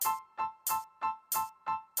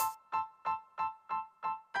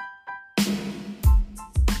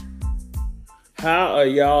How are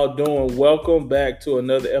y'all doing? Welcome back to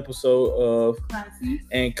another episode of Classy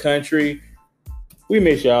and Country. We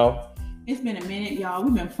miss y'all. It's been a minute, y'all.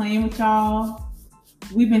 We've been playing with y'all.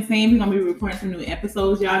 We've been saying we're gonna be recording some new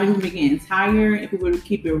episodes, y'all. We've been getting tired. If we were to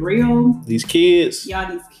keep it real, These kids,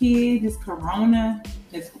 this corona,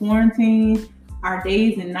 this quarantine, our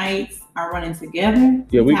days and nights are running together.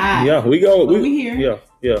 we go. We here.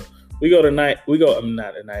 Yeah. We go tonight.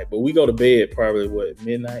 Not at night, but we go to bed probably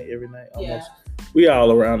midnight every night almost. Yeah. We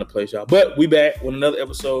all around the place, y'all. But we back with another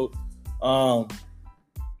episode.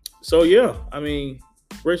 So yeah, I mean,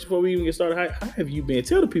 Rachel, before we even get started, how have you been?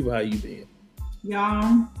 Tell the people how you been.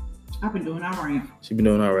 Y'all, I've been doing all right. She been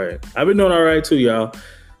doing all right. I've been doing all right too, y'all.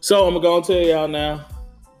 So I'm gonna tell y'all now.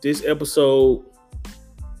 This episode,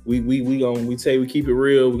 we say we keep it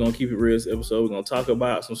real. We're gonna keep it real. This episode, we're gonna talk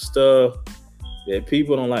about some stuff that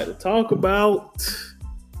people don't like to talk about,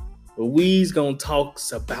 but we's gonna talk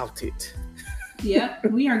about it. Yep,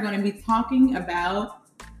 we are going to be talking about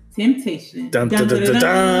temptation. Dun, dun, dun, dun,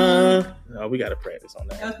 dun. No, we got to practice on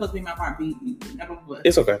that. That was supposed to be my part B.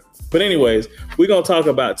 It's okay. But anyways, we're going to talk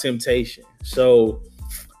about temptation. So,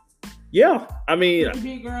 yeah, I mean...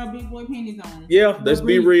 Big girl, big boy panties on. Yeah, let's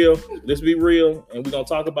be real. Let's be real. And we're going to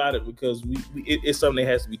talk about it because it's something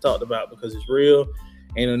that has to be talked about because it's real.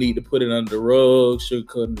 Ain't no need to put it under the rug,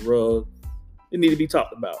 sugarcoating the rug. It need to be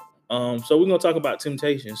talked about. So we're going to talk about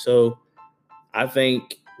temptation. So... I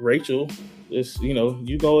think Rachel,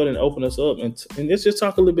 you go ahead and open us up and let's just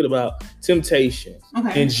talk a little bit about temptation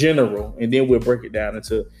in general, and then we'll break it down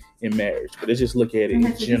in marriage. But let's just look at it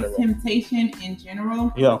in general. Temptation in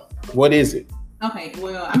general. Yeah. What is it? Okay.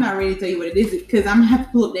 Well, I'm not ready to tell you what it is because I'm gonna have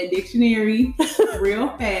to pull up that dictionary real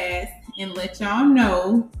fast and let y'all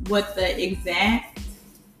know what the exact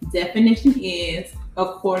definition is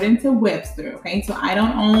according to Webster. Okay. So I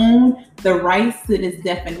don't own the rights to this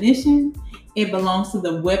definition. It belongs to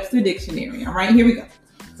the Webster Dictionary. All right, here we go.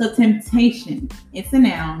 So temptation, it's a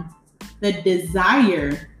noun. The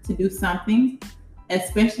desire to do something,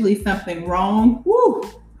 especially something wrong, or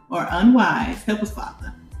unwise. Help us,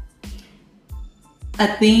 Father.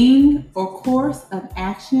 A thing or course of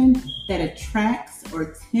action that attracts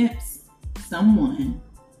or tempts someone.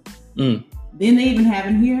 Then they even have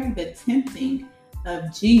in here the tempting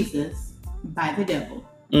of Jesus by the devil.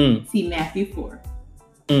 See Matthew 4.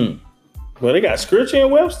 Well, they got scripture in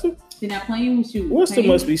Webster? They're not playing with you. Webster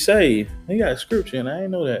must be saved. They got scripture and I didn't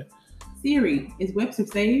know that. Siri, is Webster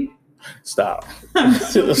saved? Stop.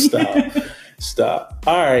 Stop.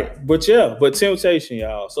 All right. But temptation,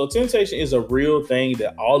 y'all. So temptation is a real thing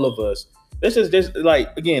that all of us, Webster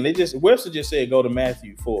just said, go to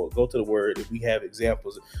Matthew 4, go to the word if we have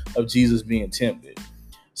examples of Jesus being tempted.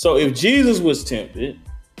 So if Jesus was tempted,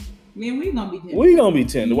 man, we gonna be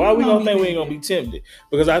tempted. Why we gonna think we ain't gonna be tempted?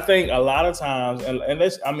 Because I think a lot of times,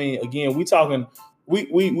 we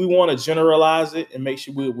want to generalize it and make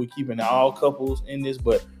sure we're keeping all couples in this.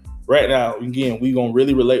 But right now, again, we gonna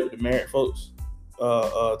really relate with the married folks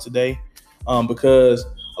today, because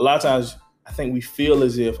a lot of times I think we feel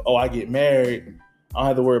as if, I get married, I don't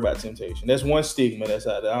have to worry about temptation. That's one stigma that's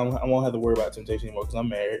out there. I won't have to worry about temptation anymore because I'm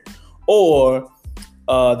married, or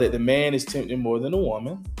that the man is tempted more than the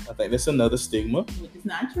woman. I think that's another stigma. Which is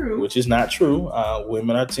not true.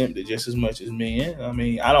 Women are tempted just as much as men. I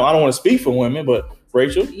mean, I don't want to speak for women, but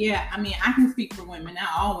Rachel? Yeah, I mean, I can speak for women, not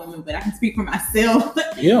all women, but I can speak for myself.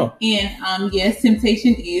 Yeah. And yes,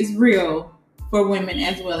 temptation is real for women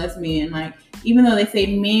as well as men. Like, even though they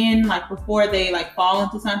say men, like, before they like fall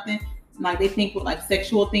into something, like they think with like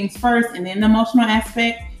sexual things first and then the emotional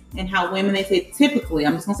aspect. And how women, they say typically,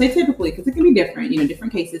 I'm just going to say typically because it can be different,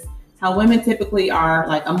 different cases, how women typically are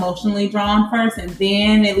like emotionally drawn first and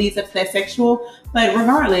then it leads up to that sexual. But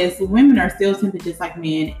regardless, women are still tempted just like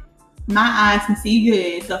men. My eyes can see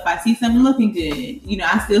good. So if I see something looking good,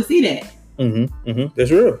 I still see that.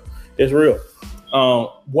 That's real.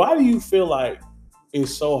 Why do you feel like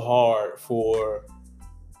it's so hard for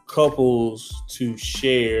couples to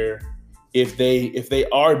share if they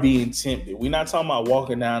are being tempted? We're not talking about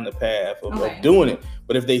walking down the path of doing it,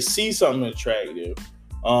 but if they see something attractive,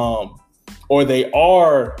 or they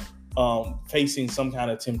are facing some kind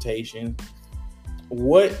of temptation,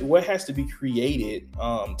 what has to be created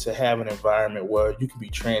to have an environment where you can be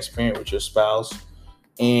transparent with your spouse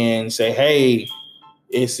and say, hey,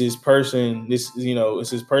 it's this person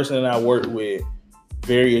that I work with,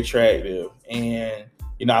 very attractive, and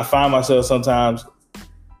I find myself sometimes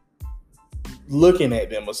looking at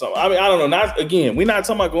them or something. I mean, I don't know. We're not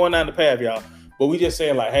talking about going down the path, y'all. But we just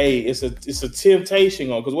saying like, hey, it's a temptation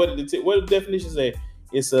on, because what did the definition say?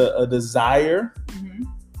 It's a desire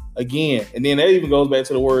again, and then that even goes back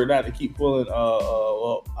to the word, not to keep pulling.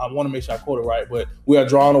 Well, I want to make sure I quote it right, but we are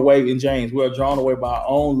drawn away in James. We are drawn away by our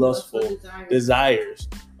own lustful desires.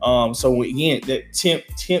 So again, that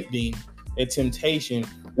tempting and temptation.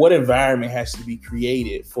 What environment has to be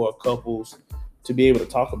created for couples to be able to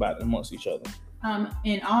talk about it amongst each other?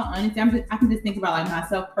 In all honesty, I can just think about like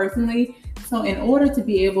myself personally. So in order to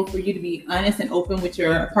be able for you to be honest and open with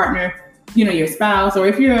your partner, your spouse, or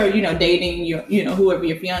if you're, dating your, whoever,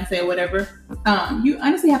 your fiance or whatever, you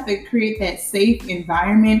honestly have to create that safe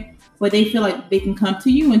environment where they feel like they can come to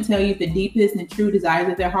you and tell you the deepest and true desires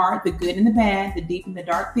of their heart, the good and the bad, the deep and the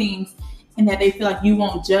dark things. And that they feel like you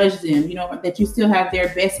won't judge them, that you still have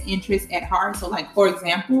their best interests at heart. So like, for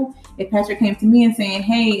example, if Patrick came to me and saying,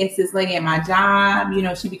 hey, it's this lady at my job,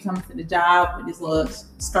 she be coming to the job with this little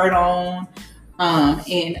skirt on.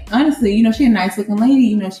 And honestly, she a nice looking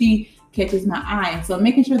lady, she catches my eye. And so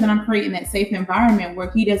making sure that I'm creating that safe environment where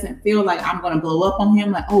he doesn't feel like I'm going to blow up on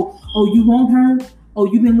him. Like, oh, you want her? Oh,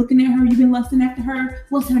 you've been looking at her? You've been lusting after her?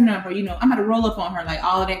 What's her number? I'm going to roll up on her, like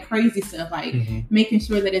all of that crazy stuff, like making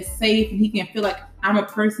sure that it's safe and he can feel like I'm a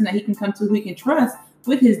person that he can come to, who he can trust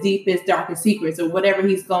with his deepest, darkest secrets or whatever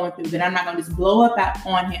he's going through, that I'm not going to just blow up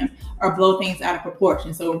on him or blow things out of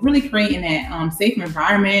proportion. So really creating that safe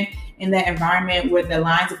environment, in that environment where the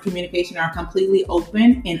lines of communication are completely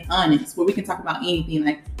open and honest, where we can talk about anything,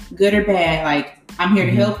 like good or bad, like I'm here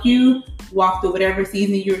to help you walk through whatever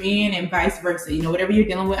season you're in and vice versa. Whatever you're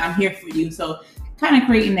dealing with, I'm here for you. So kind of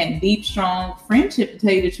creating that deep, strong friendship, to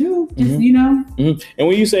tell you the truth. Just, And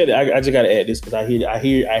when you say that, I just got to add this because I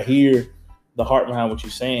hear the heart behind what you're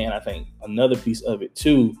saying. I think another piece of it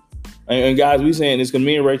too. And guys, we saying this because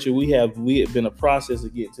me and Rachel, we have been a process to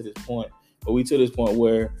get to this point, but we to this point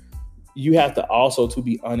where you have to also to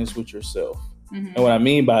be honest with yourself. And what I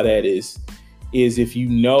mean by that is if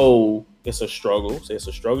it's a struggle, say it's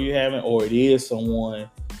a struggle you're having, or it is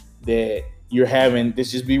someone that you're having,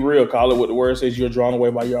 let's just be real, call it what the word says, you're drawn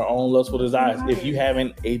away by your own lustful desires. Right. If you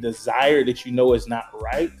having a desire that is not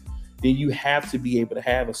right, then you have to be able to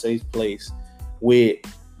have a safe place with,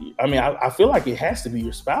 I feel like it has to be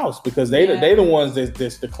your spouse because they the ones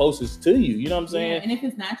that's the closest to you. You know what I'm saying? Yeah. And if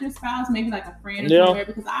it's not your spouse, maybe like a friend or somewhere,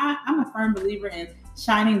 because I'm a firm believer in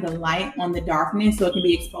shining the light on the darkness so it can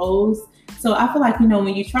be exposed. So I feel like, when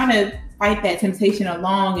you try to fight that temptation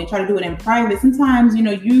along and try to do it in private, sometimes,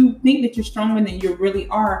 you think that you're stronger than you really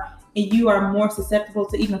are, and you are more susceptible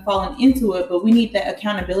to even falling into it. But we need that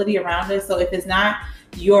accountability around us. So if it's not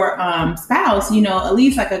your spouse, at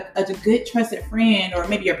least like a good trusted friend, or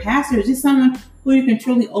maybe your pastor, just someone who you can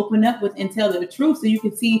truly open up with and tell the truth so you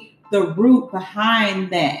can see the root behind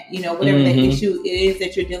that, whatever that issue is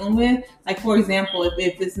that you're dealing with. Like, for example,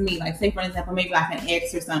 if it's me, like say for example, maybe like an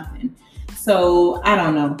ex or something. So I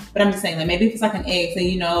don't know, but I'm just saying, like maybe if it's like an ex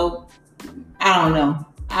and I don't know.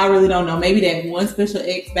 I really don't know. Maybe that one special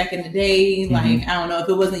ex back in the day, like, I don't know, if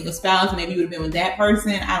it wasn't your spouse, maybe you would have been with that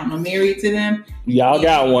person. I don't know, married to them. Y'all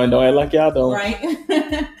got one, don't act like y'all don't.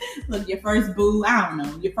 Right? Look, your first boo, I don't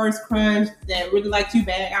know. Your first crush that really liked you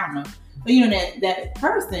back, I don't know. But that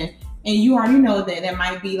person, and you already know that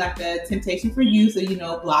might be like a temptation for you. So,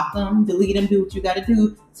 block them, delete them, do what you got to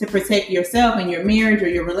do to protect yourself and your marriage or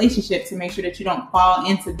your relationship to make sure that you don't fall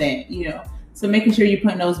into that, So making sure you're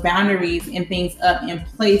putting those boundaries and things up in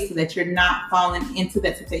place so that you're not falling into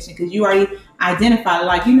that temptation, because you already identified,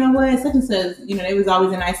 like, such and such, they was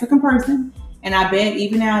always a nice looking person. And I bet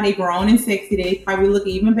even now they grown and sexy, they probably look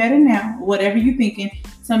even better now, whatever you're thinking.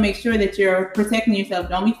 So make sure that you're protecting yourself.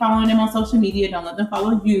 Don't be following them on social media. Don't let them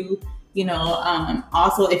follow you.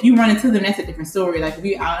 Also, if you run into them, that's a different story. Like if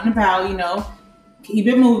you're out and about, keep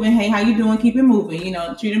it moving. Hey, how you doing? Keep it moving.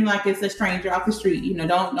 Treat them like it's a stranger off the street.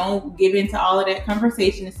 Don't give into all of that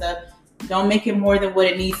conversation and stuff. Don't make it more than what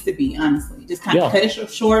it needs to be, honestly. Just kind of cut it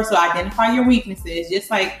short. So identify your weaknesses.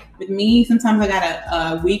 Just like with me, sometimes I got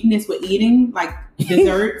a weakness with eating, like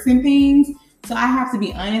desserts and things. So I have to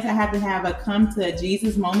be honest. I have to have a come to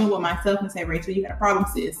Jesus moment with myself and say, Rachel, you got a problem,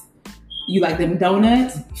 sis. You like them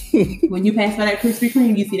donuts? When you pass by that Krispy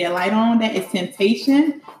Kreme, you see that light on, that is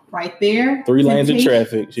temptation right there. 3 lanes of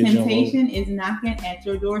traffic. Temptation is knocking at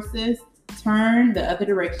your door, sis. Turn the other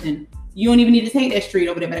direction. You don't even need to take that street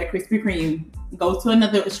over there by that Krispy Kreme. Go to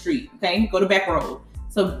another street, okay? Go to back road.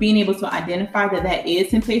 So being able to identify that is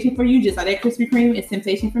temptation for you, just like that Krispy Kreme is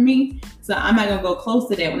temptation for me. So I'm not gonna go close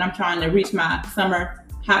to that when I'm trying to reach my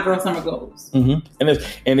hot girl summer goals. And then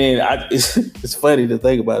it's funny to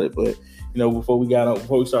think about it, but before we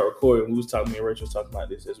start recording, me and Rachel was talking about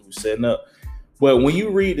this as we were setting up. But when you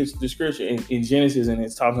read the scripture in Genesis, and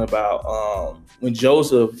it's talking about when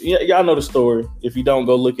Joseph, y'all know the story. If you don't,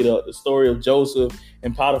 go look it up. The story of Joseph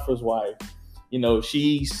and Potiphar's wife. You know,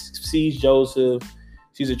 she sees Joseph,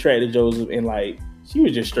 she's attracted to Joseph, and like she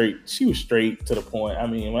was just straight. She was straight to the point. I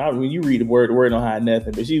mean, when you read the word don't hide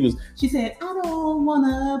nothing. But she said, "I don't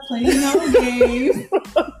wanna play no games."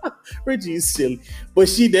 Reggie's silly, but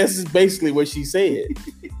that's basically what she said.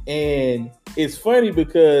 And it's funny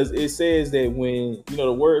because it says that when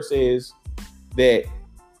the word says that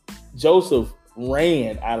Joseph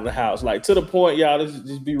ran out of the house, like to the point, y'all. Let's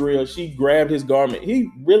just be real. She grabbed his garment. He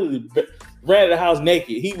really ran out of the house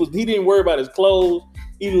naked. He didn't worry about his clothes.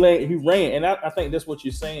 He ran, and I think that's what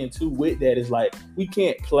you're saying too. With that is like we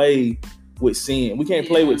can't play with sin. We can't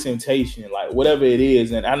play with temptation, like whatever it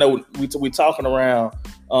is. And I know we're talking around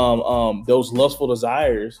those lustful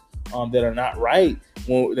desires that are not right,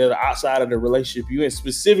 that are outside of the relationship you in.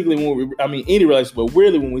 Specifically, any relationship, but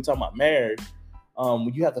really when we talk about marriage,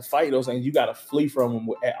 you have to fight those things. You got to flee from them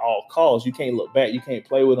at all costs. You can't look back. You can't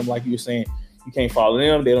play with them like you were saying. You can't follow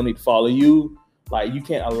them. They don't need to follow you. Like you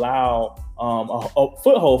can't allow a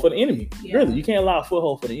foothold for the enemy. Yeah. Really, you can't allow a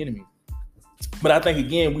foothold for the enemy. But I think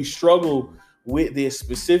again, we struggle with this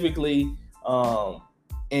specifically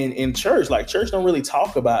in church. Like church don't really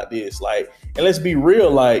talk about this. Like, and let's be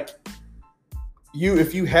real. Like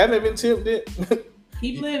if you haven't been tempted,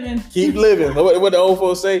 keep living. Keep living. What the old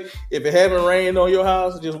folks say: if it haven't rained on your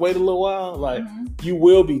house, just wait a little while. Like you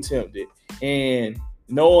will be tempted. And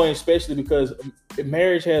knowing, especially because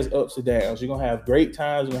marriage has ups and downs. You're going to have great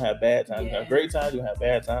times. You're going to have bad times. You're going to have great times. You're going to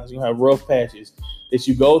have bad times. You're going to have rough patches that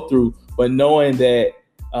you go through. But knowing that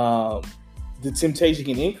the temptation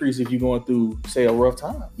can increase if you're going through, say, a rough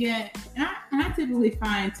time. Yeah. And I typically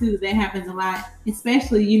find, too, that happens a lot,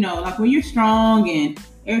 especially, like when you're strong and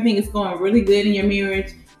everything is going really good in your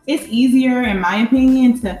marriage. It's easier, in my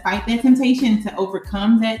opinion, to fight that temptation, to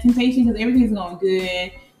overcome that temptation because everything's going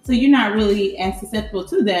good. So you're not really as susceptible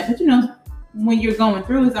to that. But, when you're going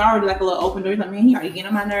through, it's already like a little open door. It's like, man, he already getting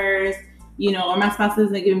on my nerves, or my spouse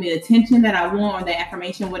isn't giving me the attention that I want or the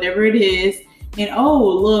affirmation, whatever it is. And,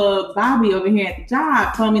 look, Bobby over here at the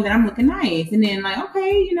job told me that I'm looking nice. And then like,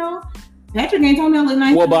 okay, Patrick ain't told me I look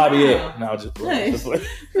nice. Well, Bobby, yeah. No, just play. But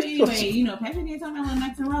anyway, Patrick ain't told me I look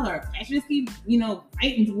nice and well. Or Patrick just keep,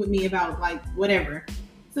 fighting with me about like whatever.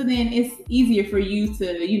 So then it's easier for you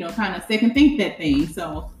to, kind of second think that thing.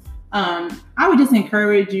 So I would just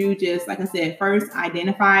encourage you, just like I said, first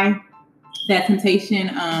identify that temptation,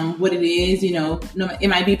 what it is. It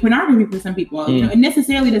might be pornography for some people. It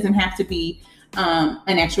necessarily doesn't have to be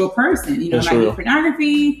an actual person. It might be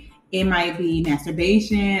pornography. It might be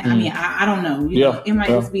masturbation. I mean, I don't know. It might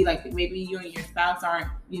just be like maybe you and your spouse aren't,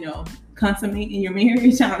 consummating your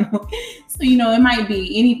marriage. I don't know. So it might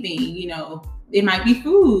be anything. It might be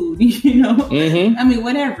food. I mean,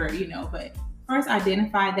 whatever. But first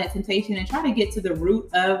identify that temptation and try to get to the root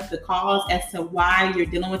of the cause as to why you're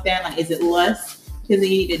dealing with that. Like, is it lust? Because then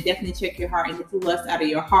you need to definitely check your heart and get the lust out of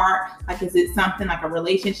your heart. Like, is it something like a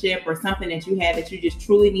relationship or something that you had that you just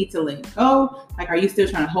truly need to let go? Like, are you still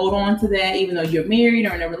trying to hold on to that even though you're married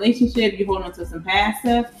or in a relationship? You hold on to some past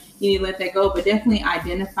stuff. You need to let that go, but definitely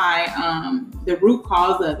identify the root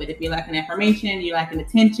cause of it. If you're lacking affirmation, you're lacking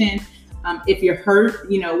attention, if you're hurt,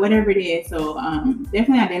 whatever it is. So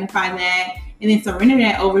definitely identify that. And then surrender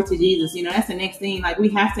that over to Jesus. That's the next thing. Like, we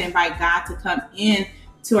have to invite God to come in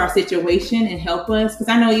to our situation and help us. Because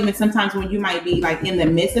I know even sometimes when you might be like in the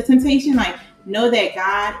midst of temptation, like know that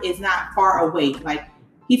God is not far away. Like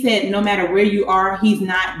he said, no matter where you are, he's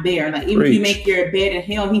not there. Like even if you make your bed in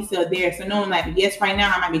hell, he's still there. So knowing like, yes, right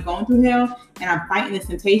now I might be going through hell and I'm fighting this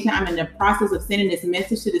temptation. I'm in the process of sending this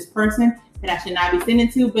message to this person that I should not be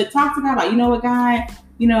sending to. But talk to God like, what, God?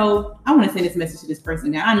 I want to send this message to this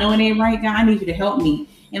person. God, I know it ain't right. God, I need you to help me.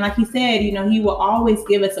 And like he said, he will always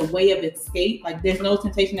give us a way of escape. Like there's no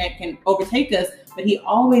temptation that can overtake us, but he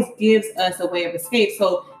always gives us a way of escape.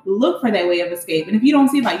 So look for that way of escape. And if you don't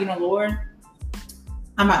see like, Lord,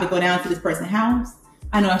 I'm about to go down to this person's house.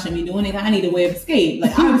 I know I shouldn't be doing it. I need a way of escape.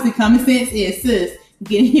 Like obviously common sense is, sis,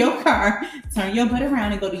 get in your car, turn your butt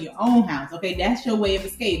around and go to your own house. Okay, that's your way of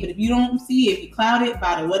escape. But if you don't see it, if you cloud it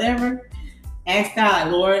by the whatever, ask God,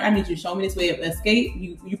 like, Lord, I need you to show me this way of escape.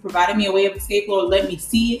 You provided me a way of escape, Lord. Let me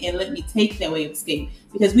see it and let me take that way of escape.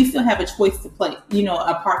 Because we still have a choice to play,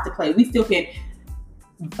 a part to play. We still can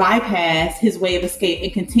bypass his way of escape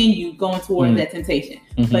and continue going towards that temptation.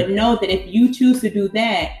 But know that if you choose to do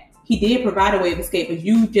that, he did provide a way of escape, but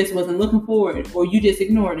you just wasn't looking for it, or you just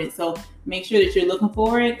ignored it. So make sure that you're looking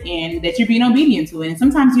for it and that you're being obedient to it. And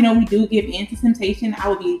sometimes, we do give in to temptation. I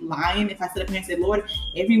would be lying if I stood up here and said, Lord,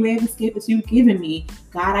 every way of escape that you've given me,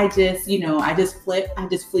 God, I just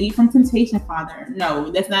flee from temptation, Father.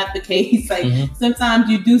 No, that's not the case. Like sometimes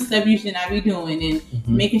you do stuff you should not be doing, and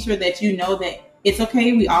making sure that you know that it's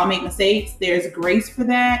okay. We all make mistakes. There's grace for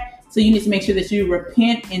that. So you need to make sure that you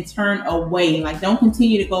repent and turn away. Like, don't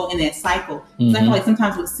continue to go in that cycle. I feel like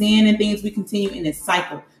sometimes with sin and things, we continue in this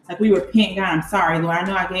cycle. Like, we repent, God, I'm sorry, Lord. I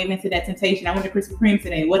know I gave into that temptation. I went to Krispy Kreme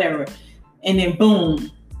today, whatever. And then boom,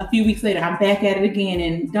 a few weeks later, I'm back at it again.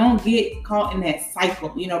 And don't get caught in that cycle.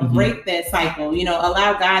 Break that cycle.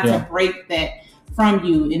 Allow God to break that from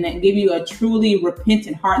you, and then give you a truly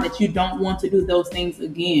repentant heart that you don't want to do those things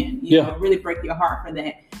again. You know, really break your heart for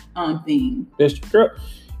that thing. That's true.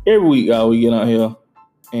 Every week, we get out here,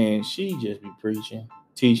 and she just be preaching,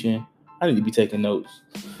 teaching. I need to be taking notes.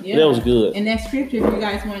 Yeah. That was good. And that scripture, if you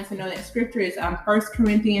guys wanted to know, that scripture is 1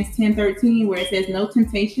 Corinthians 10:13, where it says, no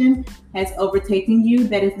temptation has overtaken you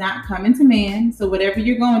that is not coming to man. So whatever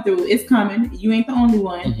you're going through is coming. You ain't the only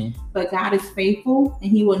one. But God is faithful,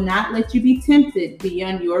 and he will not let you be tempted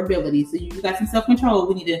beyond your ability. So you got some self-control.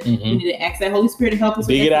 We need to ask that Holy Spirit to help us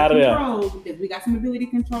dig with it out of there, because we got some ability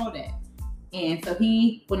to control that. And so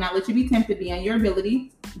he will not let you be tempted beyond your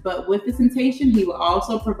ability, but with the temptation, he will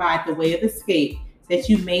also provide the way of escape that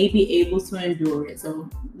you may be able to endure it. So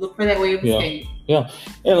look for that way of escape. Yeah.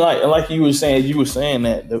 And like you were saying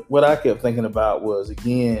that what I kept thinking about was,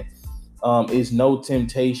 again, is no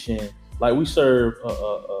temptation. Like, we serve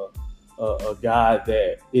a God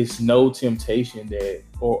that it's no temptation that,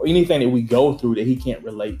 or anything that we go through that he can't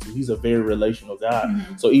relate to. He's a very relational God.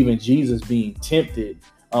 So even Jesus being tempted,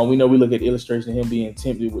 we know, we look at the illustration of him being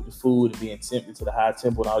tempted with the food and being tempted to the high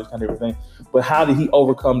temple and all this kind of everything. But how did he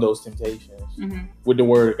overcome those temptations? With the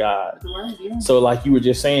word of God. The word, yeah. So like you were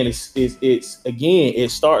just saying, it's again,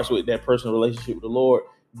 it starts with that personal relationship with the Lord,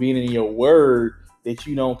 being in your word, that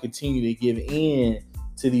you don't continue to give in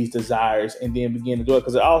to these desires and then begin to do it.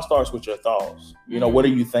 Because it all starts with your thoughts. What are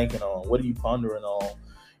you thinking on? What are you pondering on?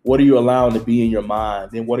 What are you allowing to be in your mind?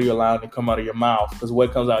 Then what are you allowing to come out of your mouth? Because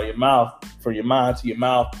what comes out of your mouth, from your mind to your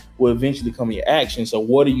mouth, will eventually come your action. So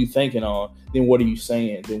what are you thinking on? Then what are you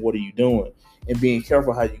saying? Then what are you doing? And being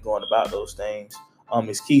careful how you're going about those things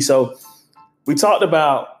is key. So we talked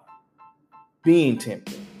about being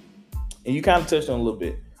tempted. And you kind of touched on it a little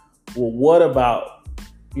bit. Well, what about,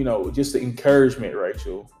 just the encouragement,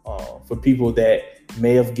 Rachel, for people that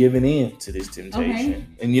may have given in to this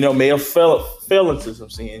temptation, and may have fell into some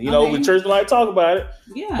sin. The church don't like to talk about it,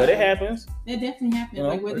 but it happens. That definitely happens.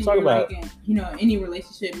 Like whether you're like in, any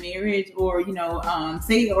relationship, marriage, or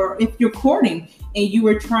or if you're courting and you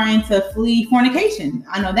were trying to flee fornication.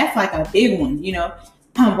 I know that's like a big one.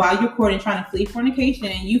 While you're courting, trying to flee fornication,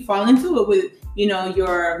 and you fall into it with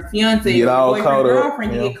your fiance, your boyfriend,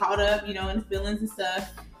 girlfriend, you get caught up, in the feelings and stuff.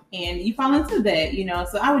 And you fall into that,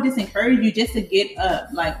 So I would just encourage you just to get up.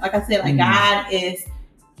 Like I said, God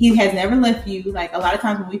he has never left you. Like, a lot of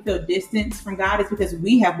times when we feel distance from God, it's because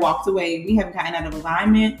we have walked away. We haven't gotten out of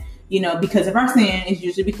alignment, because of our sin. It's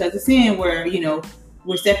usually because of sin where,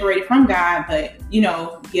 we're separated from God. But,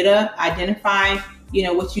 get up, identify,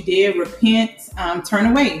 what you did, repent, turn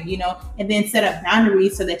away, and then set up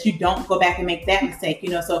boundaries so that you don't go back and make that mistake,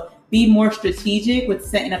 So be more strategic with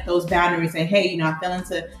setting up those boundaries. Say, hey, I fell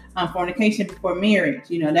into fornication before marriage.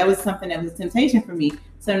 That was something that was a temptation for me.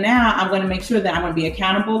 So now I'm going to make sure that I'm going to be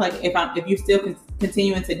accountable. Like, if you're still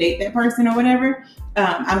continuing to date that person or whatever,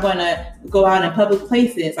 I'm going to go out in public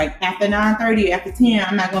places. Like after 9:30, after 10,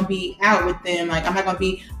 I'm not going to be out with them. Like, I'm not going to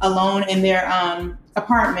be alone in their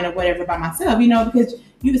apartment or whatever by myself.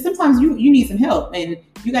 Because sometimes you need some help, and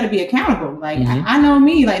you got to be accountable. Like I know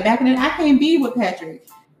me. Like back in the day, I can't be with Patrick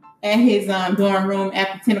at his dorm room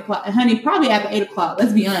after 10 o'clock. Honey, probably after 8 o'clock.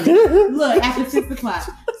 Let's be honest. Look, after 6 o'clock.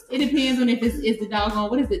 It depends on if it's the doggone,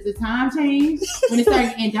 what is it, the time change? When it starts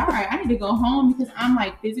getting dark, I need to go home because I'm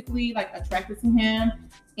physically attracted to him.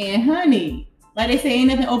 And honey, like they say, ain't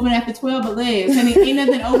nothing open after 12 but legs. Honey, ain't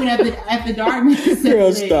nothing open after darkness.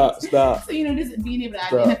 Girl, stop. So, just being able to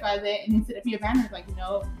identify that and then set up your boundaries.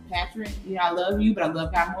 Patrick, I love you, but I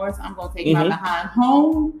love God more. So I'm going to take my behind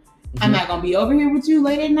home. I'm not going to be over here with you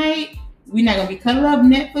late at night. We're not going to be cuddled up,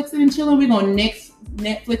 Netflixing and chilling. We're going to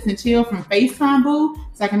Netflix and chill from FaceTime, boo.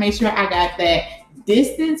 So I can make sure I got that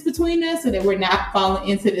distance between us so that we're not falling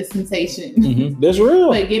into this temptation. Mm-hmm. That's real.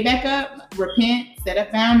 But get back up, repent, set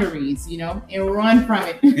up boundaries, and run from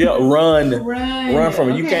it. Yeah, run from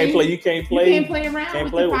it. Okay? You can't play. You can't play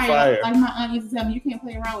around with fire. Like my aunt used to tell me, you can't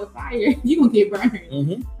play around with fire. You gonna get burned.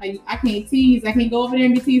 Mm-hmm. Like I can't tease. I can't go over there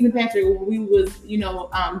and be teasing Patrick when we was,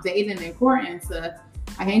 dating and courting stuff.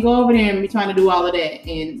 I can't go over there and be trying to do all of that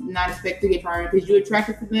and not expect to get burned because you're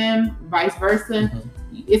attracted to them, vice versa. Mm-hmm.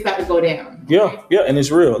 It's about to go down. Okay? Yeah, and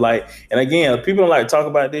it's real. Like, and again, people don't like to talk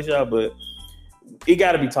about this, y'all, but it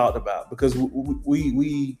got to be talked about because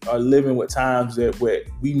we are living with times that where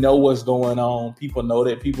we know what's going on. People know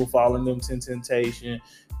that people falling into temptation.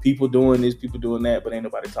 People doing this, people doing that, but ain't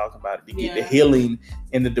nobody talking about it to get the healing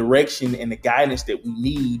and the direction and the guidance that we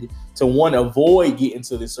need to avoid getting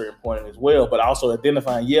to this certain point as well, but also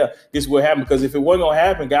identifying, this will happen because if it wasn't gonna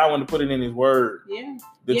happen, God wanted to put it in His Word. Yeah.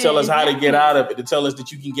 To tell us how to get out of it, to tell us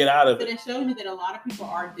that you can get out of it. So that shows you that a lot of people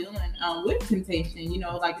are dealing with temptation.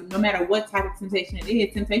 Like no matter what type of temptation it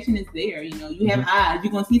is, temptation is there. You have eyes,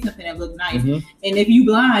 you're gonna see something that looks nice, and if you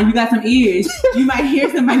blind, you got some ears. You might hear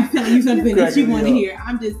somebody telling you something that you want to hear.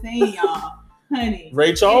 I'm just saying, y'all, honey.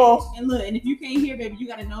 Ray Charles. And look, and if you can't hear, baby, you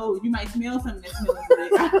gotta know. You might smell something that smells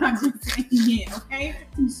good. I'm just saying, okay?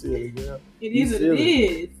 You silly girl. It is what it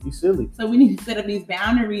is. You silly. So we need to set up these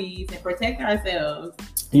boundaries and protect ourselves.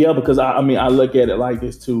 Yeah, because I look at it like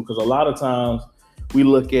this too. Because a lot of times we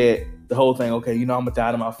look at the whole thing. Okay, I'm gonna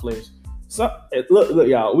die to my flesh. So look,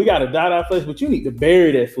 y'all, we gotta die to our flesh, but you need to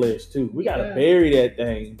bury that flesh too. We gotta bury that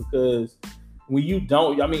thing because when you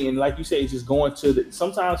don't, and like you said, it's just going to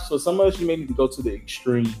sometimes for some of us, you may need to go to the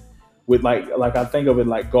extreme with like I think of it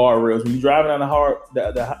like guardrails. When you're driving down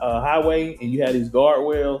the highway and you have these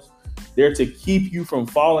guardrails, they're to keep you from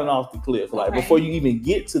falling off the cliff. Like before you even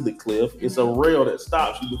get to the cliff, it's a rail that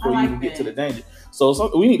stops you before you even get to the danger.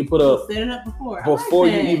 So we need to put up, set it up before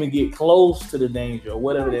you even get close to the danger or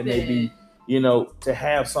whatever that may be, to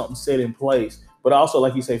have something set in place. But also,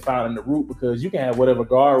 like you say, finding the root, because you can have whatever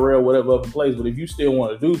guardrail, whatever up in place, but if you still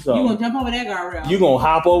want to do something, you're going to jump over that guardrail. You're going to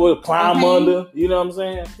hop over, climb under, you know what I'm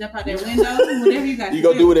saying? Jump out that window, whatever you got to do. You're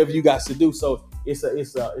going to do whatever you got to do. So it's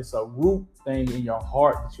a root thing in your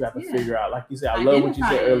heart that you have to figure out. Like you said, I love what you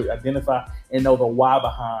said earlier. Identify and know the why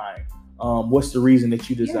behind. What's the reason that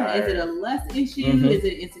you desire? Is it a lust issue? Is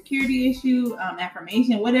it an insecurity issue?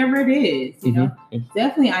 Affirmation? Whatever it is,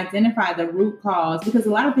 definitely identify the root cause, because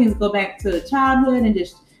a lot of things go back to childhood and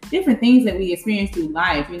just different things that we experience through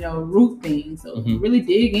life, root things. So really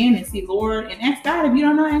dig in and see Lord, and ask God. If you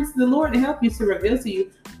don't know, ask the Lord to help you, to reveal to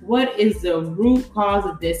you what is the root cause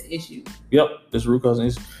of this issue. Yep, this root cause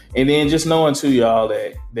is, and then just knowing too, y'all,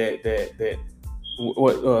 that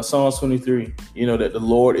what Psalms 23, that the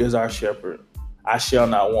Lord is our shepherd, I shall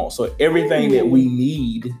not want. So everything that we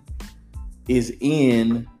need is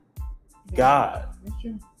in God. That's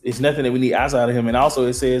true. It's nothing that we need outside of Him. And also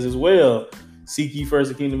it says as well, seek ye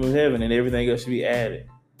first the kingdom of heaven, and everything else should be added.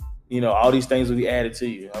 All these things will be added to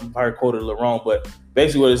you. I'm probably quoted a little wrong, but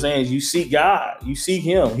basically what it's saying is you seek God, you seek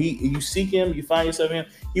Him. You seek Him, you find yourself in Him.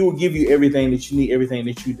 He will give you everything that you need, everything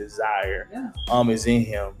that you desire is in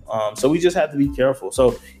Him. So we just have to be careful.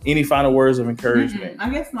 So any final words of encouragement? I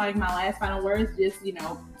guess like my last final words, just,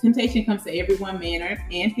 temptation comes to everyone, man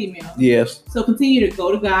and female. Yes. So continue to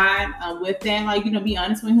go to God with that. Like, be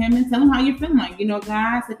honest with Him and tell Him how you're feeling. Like,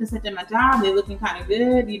 God, such and such at my job, they're looking kind of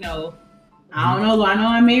good, I don't know. I know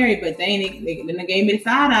I'm married, but they gave me the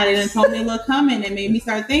side eye. They done told me a little comment that made me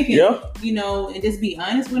start thinking, and just be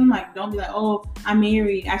honest with them. Like, don't be like, oh, I'm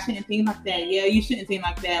married, I shouldn't think like that. Yeah, you shouldn't think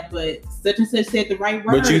like that, but such and such said the right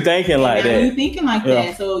word. But you thinking like that. You thinking like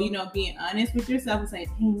that. So, being honest with yourself and saying,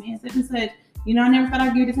 hey, man, such and such, I never thought I'd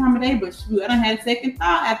give you the time of day, but shoot, I done had a second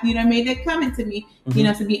thought after you done made that comment to me,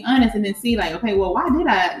 to be honest, and then see like, okay, well, why did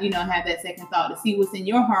I, have that second thought, to see what's in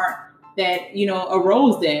your heart that,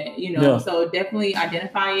 arose that, so definitely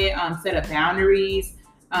identify it, set up boundaries,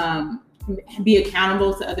 be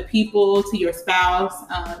accountable to other people, to your spouse,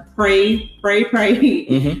 pray, pray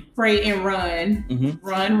and run.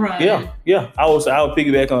 Yeah. I would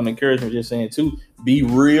piggyback on the encouragement, just saying too, be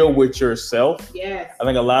real with yourself. Yes. I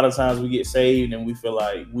think a lot of times we get saved and we feel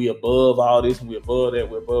like we above all this and we're above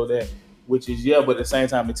that, which is, but at the same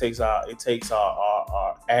time, it takes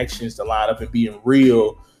our actions to line up and being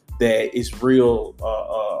real. That it's real,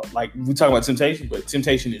 like we talk about temptation, but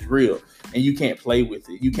temptation is real, and you can't play with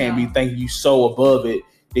it. You can't be thinking you so above it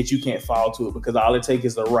that you can't fall to it, because all it takes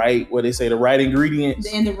is the right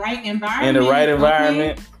ingredients and the right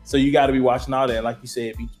environment. Okay. So you got to be watching all that. Like you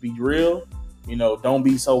said, be real. Don't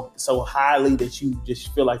be so highly that you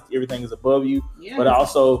just feel like everything is above you, but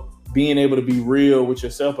also being able to be real with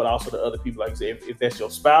yourself, but also the other people. Like I said, if that's your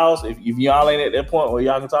spouse, if y'all ain't at that point where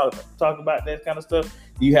y'all can talk about that kind of stuff,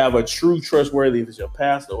 you have a true trustworthy, if it's your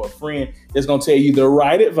pastor or a friend, that's gonna tell you the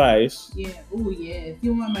right advice. Yeah. Oh yeah. If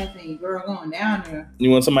you want my thing, girl, going down there.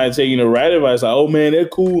 You want somebody to tell you the right advice, like, oh man, they're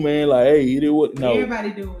cool, man. Like, hey, you did what? No,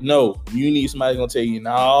 everybody doing. No, you need somebody gonna tell you,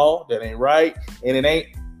 no, that ain't right, and it ain't.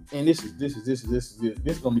 And this is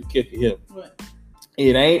gonna be the kicker here. What?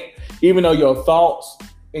 It ain't, even though your thoughts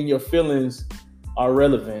and your feelings are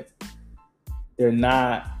relevant, they're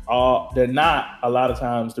not a lot of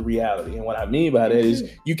times the reality. And what I mean by that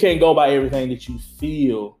is you can't go by everything that you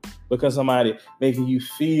feel because somebody making you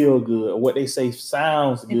feel good or what they say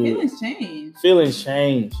sounds good. Feelings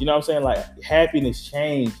change. You know what I'm saying? Like happiness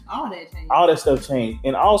change. All that change. All that stuff change.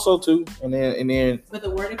 And also too, and then. But the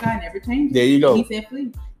word of God never changes. There you go. He said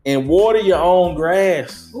flee. And water your own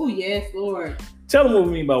grass. Oh yes, Lord. Tell them what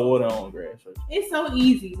we mean by water your own grass. It's so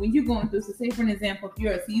easy when you're going through. So say for an example, if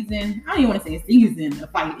you're a season, I don't even want to say a season of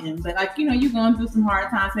fighting, but like, you know, you're going through some hard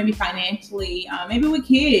times, maybe financially, maybe with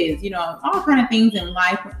kids, you know, all kind of things in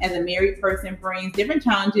life as a married person brings different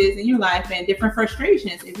challenges in your life and different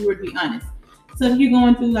frustrations, if you were to be honest. So if you're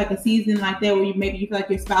going through like a season like that where you feel like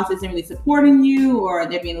your spouse isn't really supporting you, or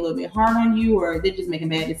they're being a little bit hard on you, or they're just making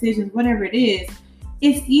bad decisions, whatever it is,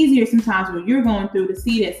 it's easier sometimes when you're going through to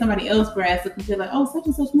see that somebody else grass looks and feel like, oh, such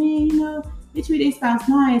and such, man, you know, they treat their spouse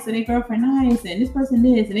nice or their girlfriend nice and this person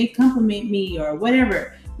this and they compliment me or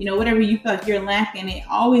whatever, you know, whatever you feel like you're lacking, it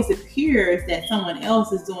always appears that someone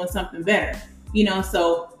else is doing something better, you know.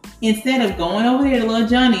 So instead of going over there to little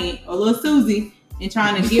Johnny or little Susie and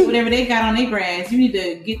trying to get whatever they got on their grass, you need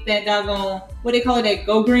to get that doggone, what they call it, that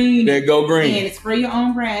go green. That go green. And spray your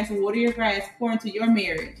own grass and water your grass, pour into your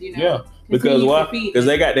marriage, you know. Yeah. Because why? Because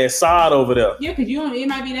they got that sod over there. Yeah, because it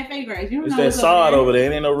might be that fake grass. You don't it's know that sod over there.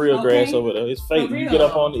 It ain't no real grass over there. It's fake. You get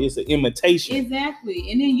up on it, it's an imitation. Exactly.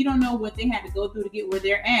 And then you don't know what they had to go through to get where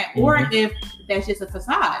they're at. Or if that's just a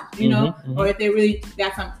facade, you know, or if they really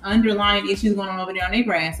got some underlying issues going on over there on their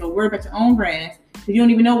grass. So worry about your own grass. Because you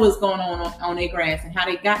don't even know what's going on their grass and how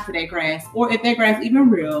they got to that grass. Or if that grass even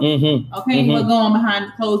real. Okay, what's going on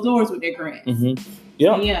behind closed doors with their grass.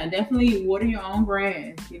 Yeah. So yeah, definitely water your own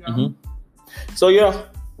grass, you know. So yeah,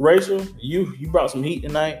 Rachel, you brought some heat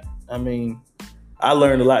tonight. I mean, I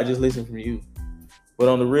learned a lot just listening from you. But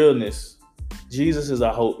on the realness, Jesus is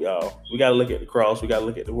our hope, y'all. We got to look at the cross. We got to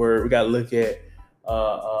look at the word. We got to look at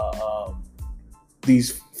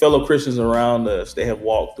these fellow Christians around us that have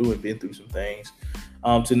walked through and been through some things,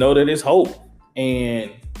 to know that it's hope.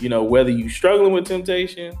 And, you know, whether you're struggling with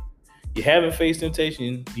temptation, you haven't faced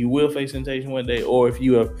temptation, you will face temptation one day, or if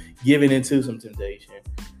you have given into some temptation,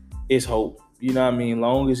 it's hope. You know what I mean?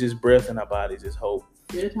 Long as there's breath in our bodies, it's hope.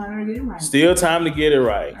 Still time to get it right. Still time to get it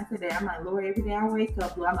right. I said that. I'm like, Lord, every day I wake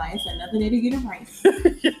up, Lord, I'm like, it's another day to get it right.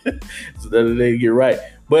 It's another day to get right.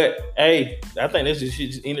 But hey, I think this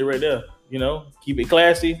should just end it right there. You know, keep it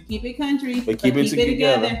classy. Keep it country. But keep it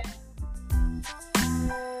together.